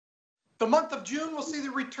The month of June will see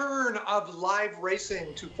the return of live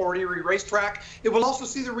racing to Fort Erie Racetrack. It will also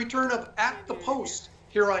see the return of At the Post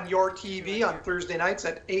here on your TV on Thursday nights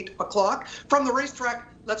at 8 o'clock. From the racetrack,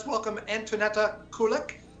 let's welcome Antonietta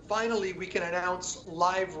Culic. Finally, we can announce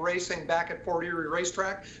live racing back at Fort Erie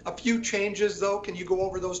Racetrack. A few changes, though. Can you go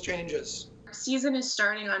over those changes? Season is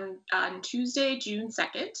starting on Tuesday, June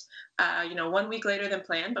 2nd. 1 week later than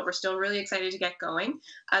planned, but we're still really excited to get going.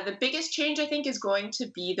 The biggest change, I think, is going to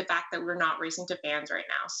be the fact that we're not racing to fans right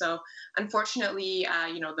now. So unfortunately,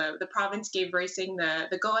 the province gave racing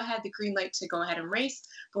the go-ahead, the green light to go ahead and race,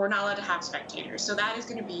 but we're not allowed to have spectators. So that is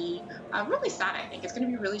going to be really sad, I think. It's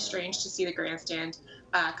going to be really strange to see the grandstand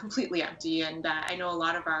completely empty. And I know a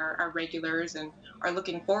lot of our regulars and are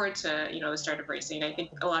looking forward to, the start of racing. I think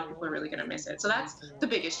a lot of people are really going to miss it. So that's the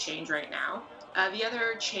biggest change right now. The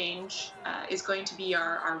other change is going to be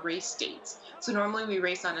our race dates. So normally we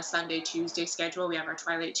race on a Sunday, Tuesday schedule. We have our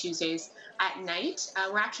Twilight Tuesdays at night.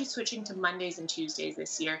 We're actually switching to Mondays and Tuesdays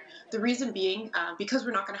this year. The reason being because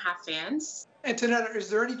we're not going to have fans. Antonietta, is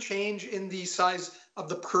there any change in the size of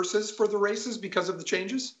the purses for the races because of the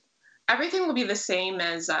changes? Everything will be the same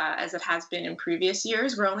as it has been in previous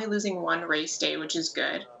years. We're only losing one race day, which is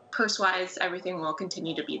good. Purse-wise, everything will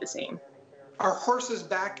continue to be the same. Are horses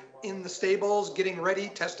back in the stables, getting ready,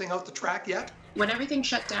 testing out the track yet? When everything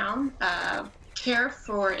shut down, care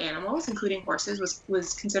for animals, including horses,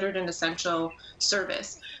 was considered an essential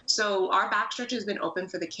service. So our backstretch has been open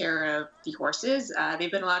for the care of the horses.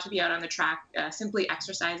 They've been allowed to be out on the track simply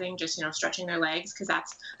exercising, just stretching their legs, because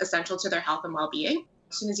that's essential to their health and well-being.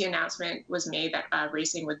 As soon as the announcement was made that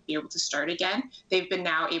racing would be able to start again, they've been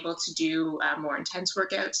now able to do more intense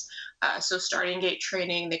workouts. So starting gate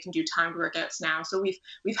training, they can do timed workouts now. So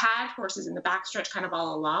we've had horses in the backstretch kind of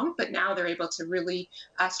all along, but now they're able to really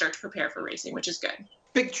start to prepare for racing, which is good.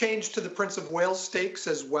 Big change to the Prince of Wales Stakes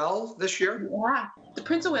as well this year? Yeah. The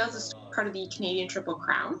Prince of Wales is part of the Canadian Triple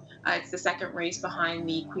Crown. It's the second race behind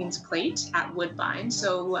the Queen's Plate at Woodbine.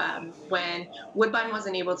 So when Woodbine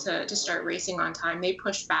wasn't able to start racing on time, they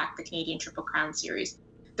pushed back the Canadian Triple Crown series.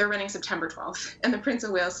 They're running September 12th, and the Prince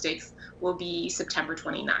of Wales Stakes will be September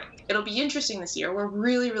 29th. It'll be interesting this year. We're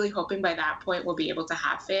really, really hoping by that point we'll be able to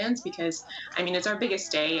have fans because, it's our biggest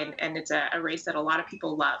day, and it's a race that a lot of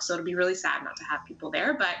people love. So it'll be really sad not to have people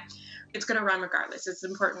there, but it's going to run regardless. It's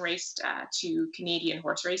an important race to Canadian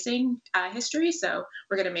horse racing history, so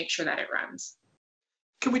we're going to make sure that it runs.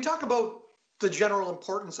 Can we talk about the general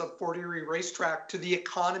importance of Fort Erie Racetrack to the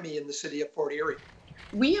economy in the city of Fort Erie?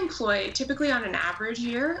 We employ, typically on an average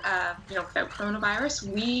year, without coronavirus,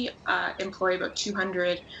 we employ about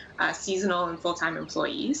 200 seasonal and full-time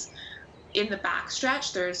employees. In the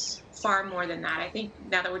backstretch, there's far more than that. I think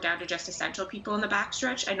now that we're down to just essential people in the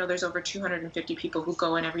backstretch, I know there's over 250 people who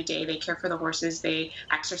go in every day. They care for the horses, they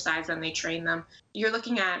exercise them, they train them. You're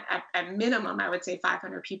looking at minimum, I would say,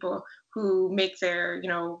 500 people who make their,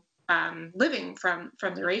 living from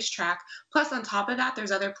the racetrack. Plus, on top of that,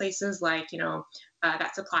 there's other places like,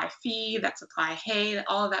 that supply feed, that supply hay,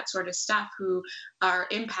 all of that sort of stuff who are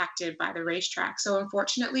impacted by the racetrack. So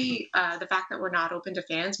unfortunately, the fact that we're not open to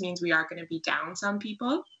fans means we are going to be down some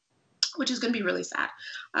people, which is going to be really sad.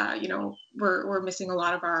 We're missing a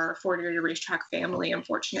lot of our Fort Erie Racetrack family,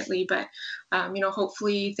 unfortunately, but,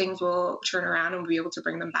 hopefully things will turn around and we'll be able to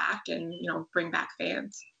bring them back and, bring back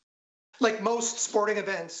fans. Like most sporting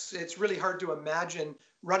events, it's really hard to imagine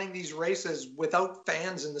running these races without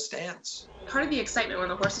fans in the stands. Part of the excitement when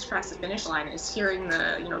the horses cross the finish line is hearing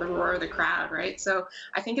the roar of the crowd, right? So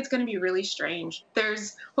I think it's going to be really strange.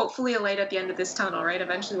 There's hopefully a light at the end of this tunnel, right?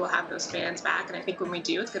 Eventually we'll have those fans back, and I think when we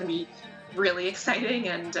do, it's going to be really exciting,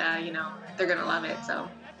 and they're going to love it. So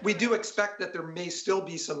we do expect that there may still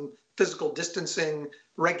be some physical distancing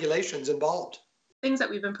regulations involved. Things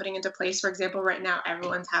that we've been putting into place, for example, right now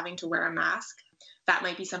everyone's having to wear a mask. That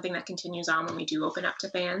might be something that continues on when we do open up to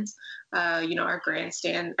fans. Our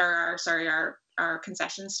grandstand, our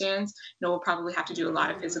concession stands, we'll probably have to do a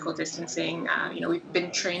lot of physical distancing. We've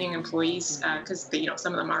been training employees because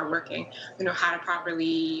some of them are working, how to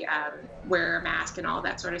properly wear a mask and all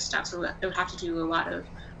that sort of stuff. So we'll have to do a lot of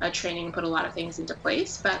training and put a lot of things into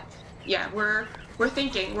place. But yeah, we're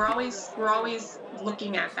thinking, we're always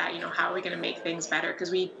looking at that, how are we going to make things better?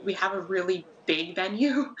 Because we have a really big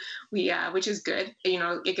venue, which is good.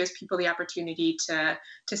 It gives people the opportunity to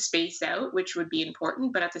space out, which would be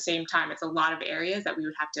important. But at the same time, it's a lot of areas that we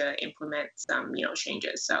would have to implement some,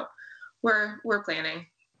 changes. So we're planning.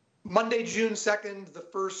 Monday, June 2nd, the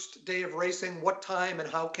first day of racing. What time and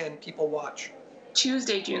how can people watch?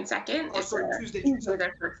 Tuesday, June 2nd. Tuesday, June 2nd.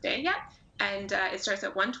 Their first day, yeah. And it starts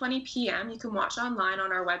at 1:20 p.m. You can watch online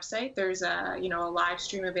on our website. There's a live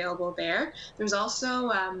stream available there. There's also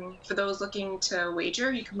for those looking to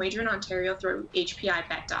wager, you can wager in Ontario through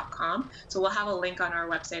hpibet.com. So we'll have a link on our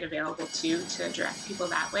website available too to direct people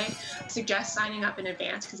that way. I suggest signing up in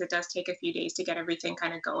advance because it does take a few days to get everything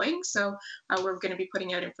kind of going. So we're going to be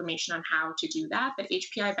putting out information on how to do that. But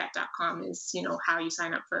hpibet.com is how you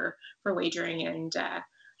sign up for wagering, and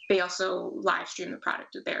they also live stream the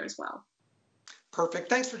product there as well. Perfect.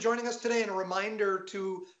 Thanks for joining us today. And a reminder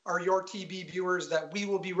to our Your TV viewers that we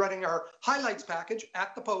will be running our highlights package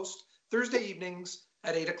at the Post Thursday evenings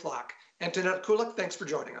at 8 o'clock. Antonietta Culic, thanks for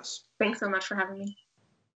joining us. Thanks so much for having me.